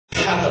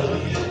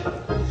Hallelujah.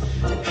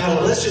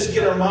 Hallelujah. Let's just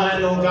get our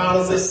mind on God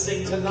as they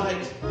sing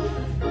tonight.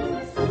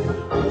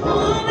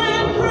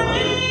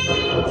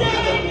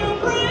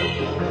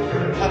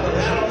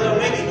 I don't know,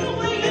 maybe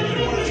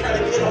you want to try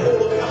to get a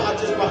hold of God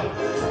just by,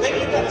 maybe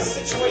you've got a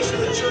situation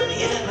that you're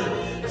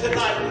in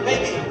tonight.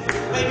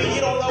 Maybe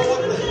you don't know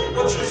what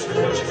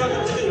you're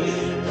going to do.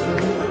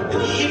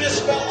 And you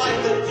just felt like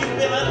that you've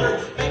been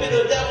under, maybe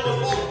the devil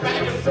has walked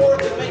back and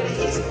forth, and maybe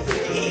he's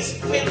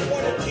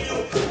pinpointed you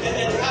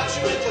and got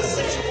you into a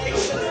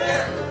situation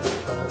there.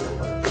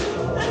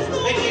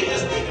 Maybe you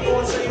just need to go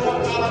and say, you know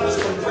what, God, I'm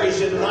just going to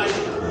praise you tonight.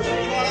 You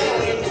know what, I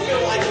don't even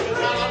feel like it, but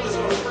God, I'm just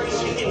going to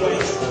praise you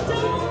anyways.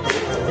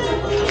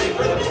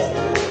 Brother Paul.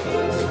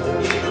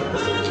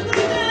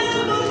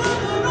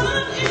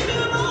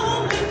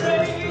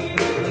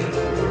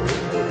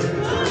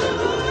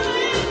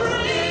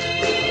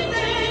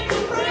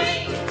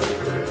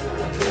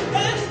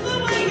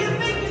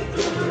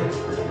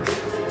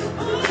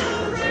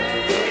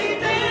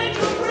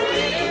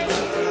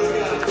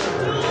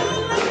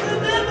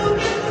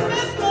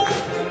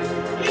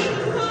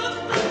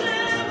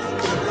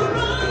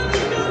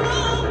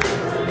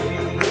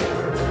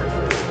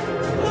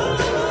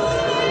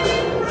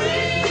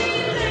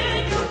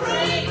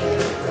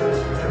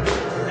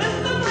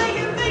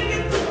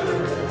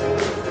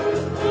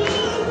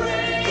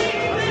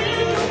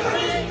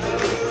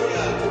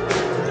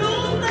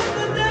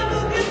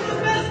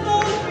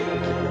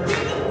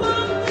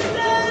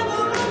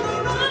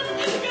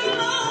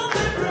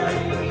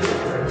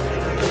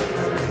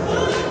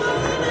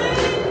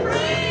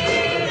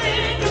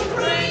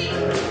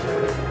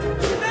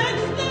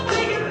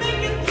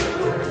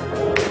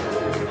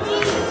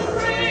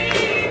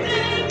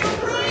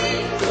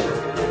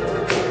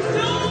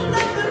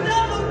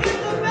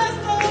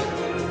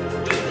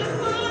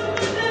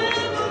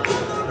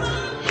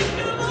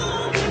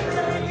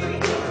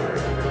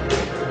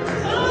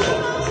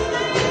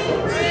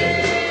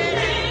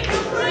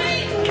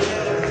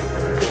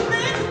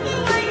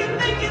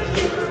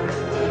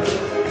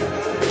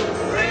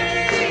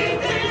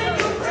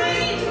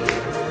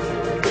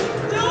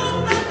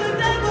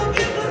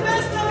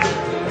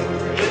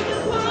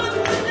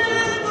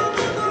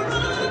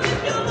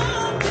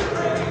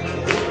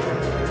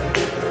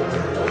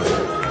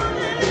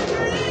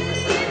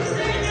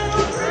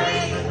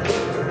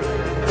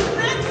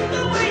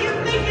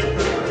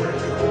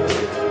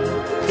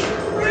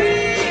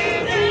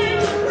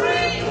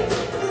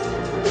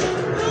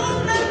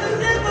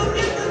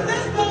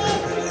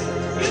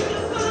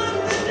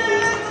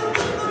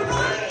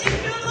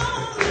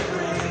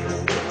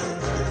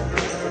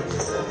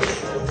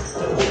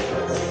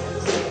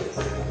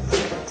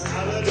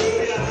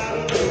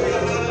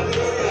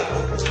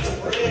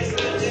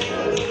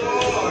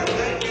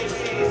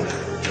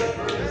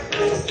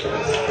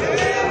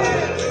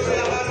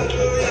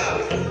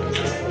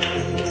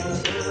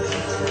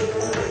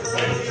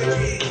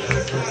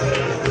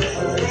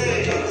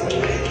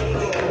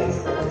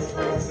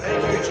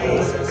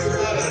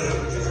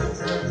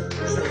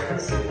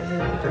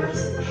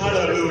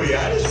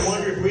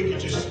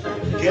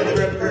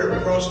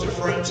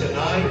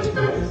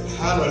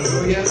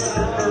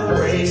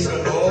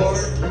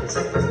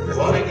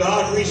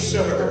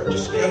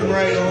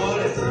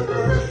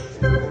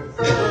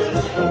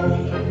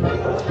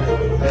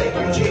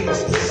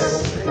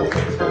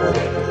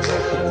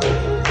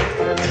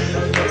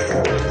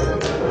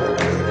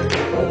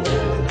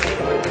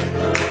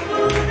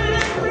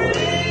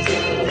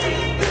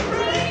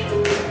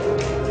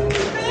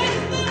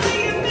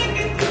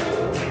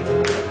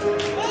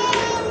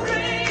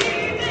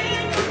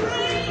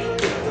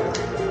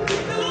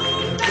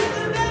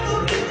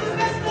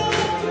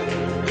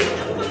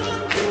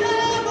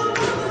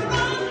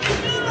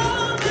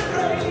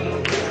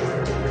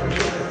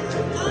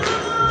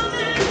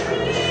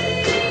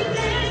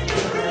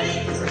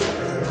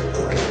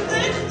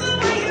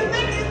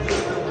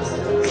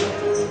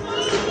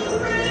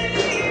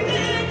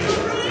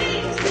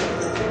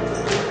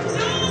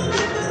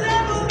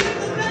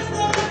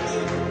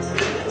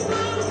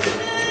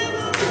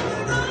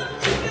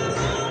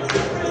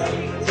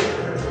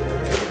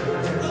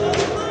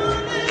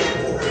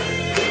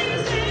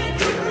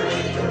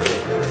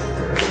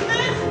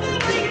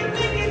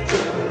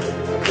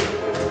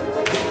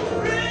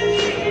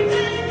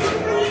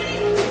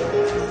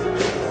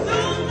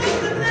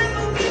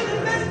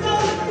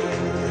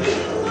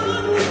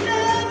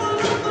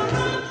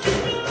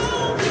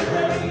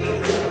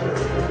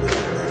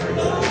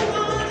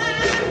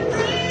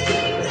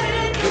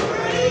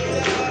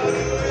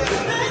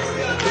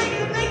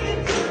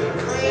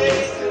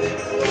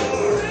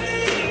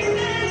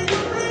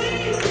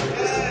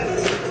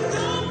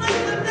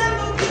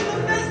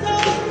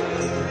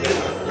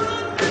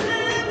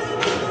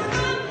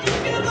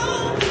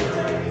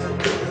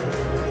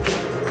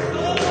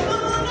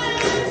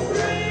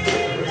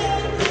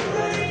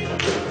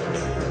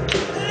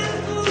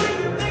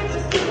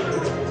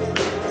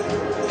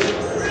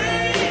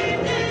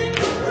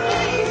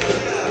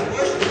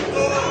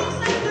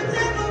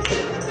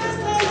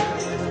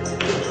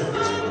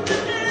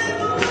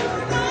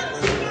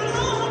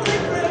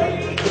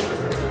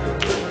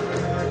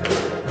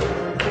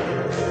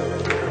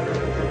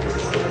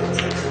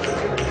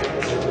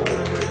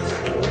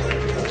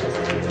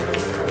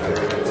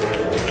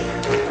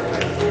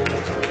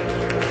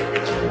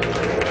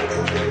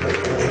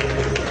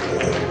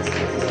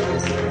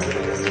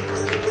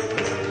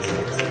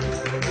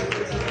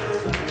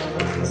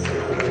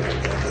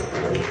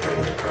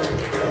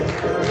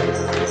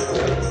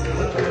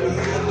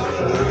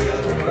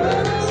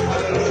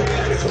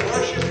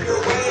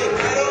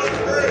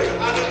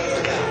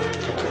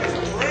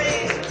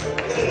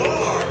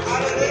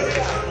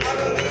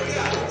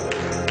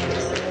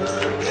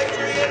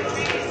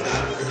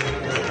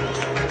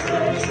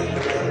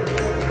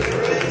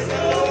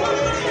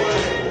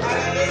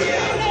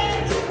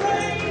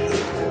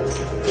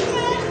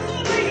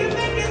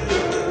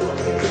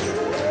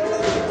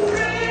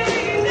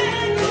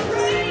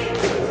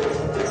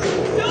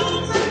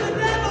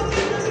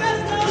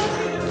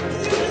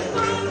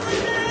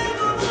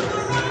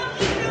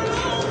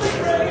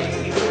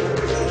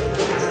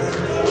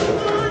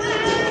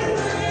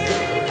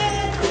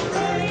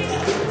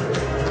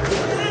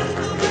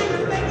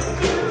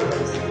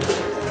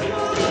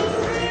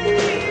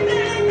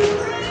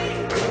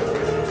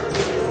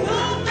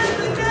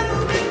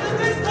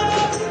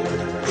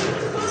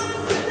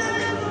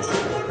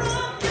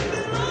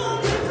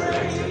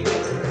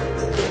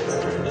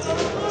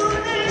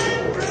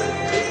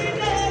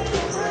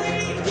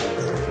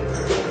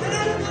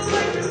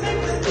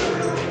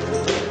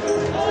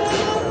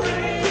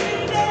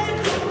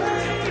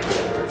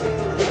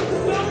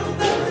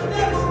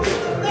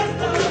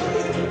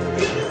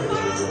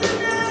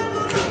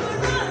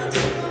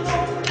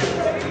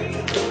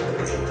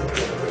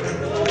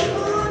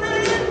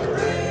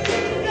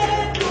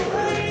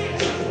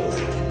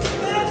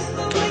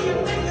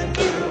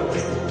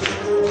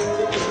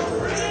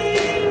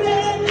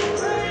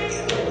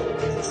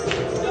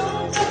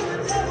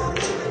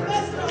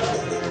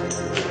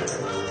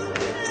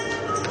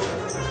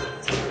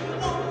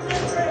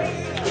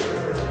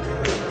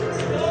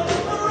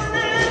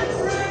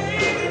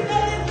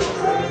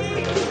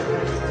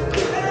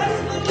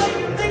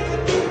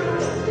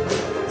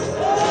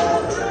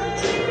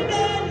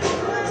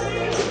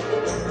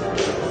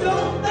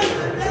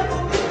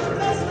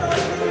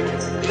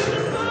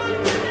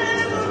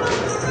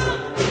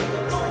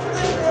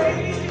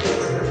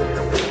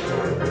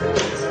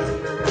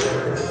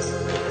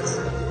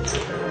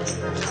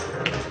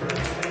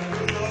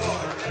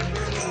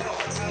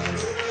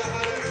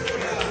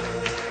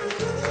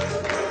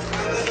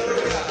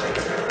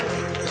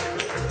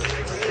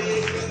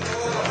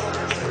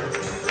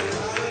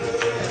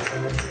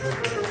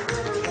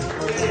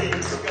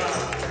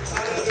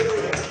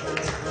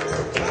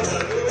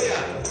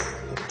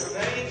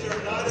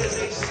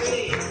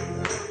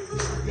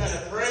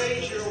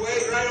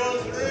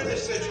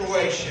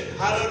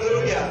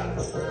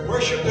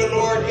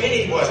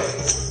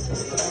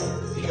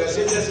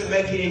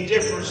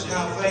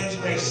 how things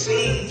may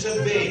seem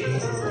to be,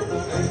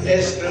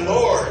 it's the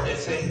Lord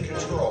that's in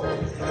control.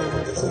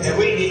 And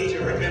we need to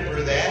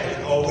remember that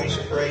and always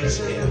praise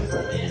Him.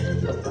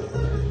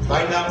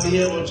 Might not be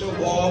able to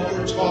walk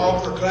or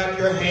talk or clap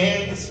your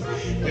hands.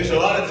 There's a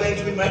lot of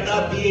things we might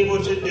not be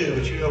able to do.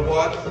 But you know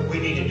what? We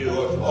need to do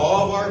with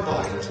all of our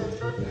might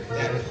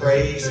that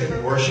praise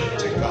and worship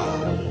to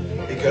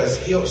God. Because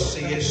He'll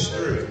see us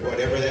through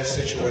whatever that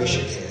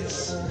situation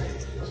is.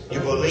 You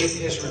believe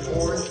His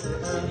report?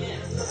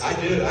 I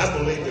do. I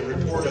believe the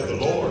report of the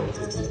Lord.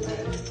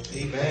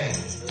 Amen.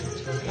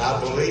 And I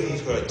believe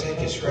He's going to take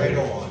us right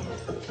on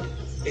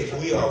if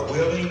we are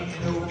willing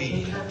and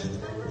obedient.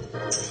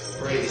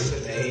 Praise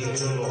the name of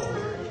the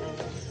Lord.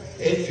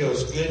 It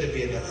feels good to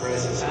be in the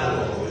presence of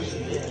the Lord.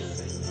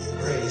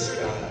 Praise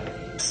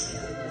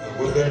God.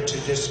 We're going to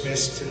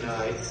dismiss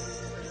tonight.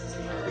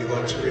 We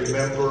want to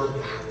remember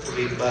to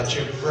be much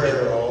in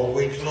prayer all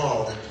week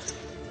long.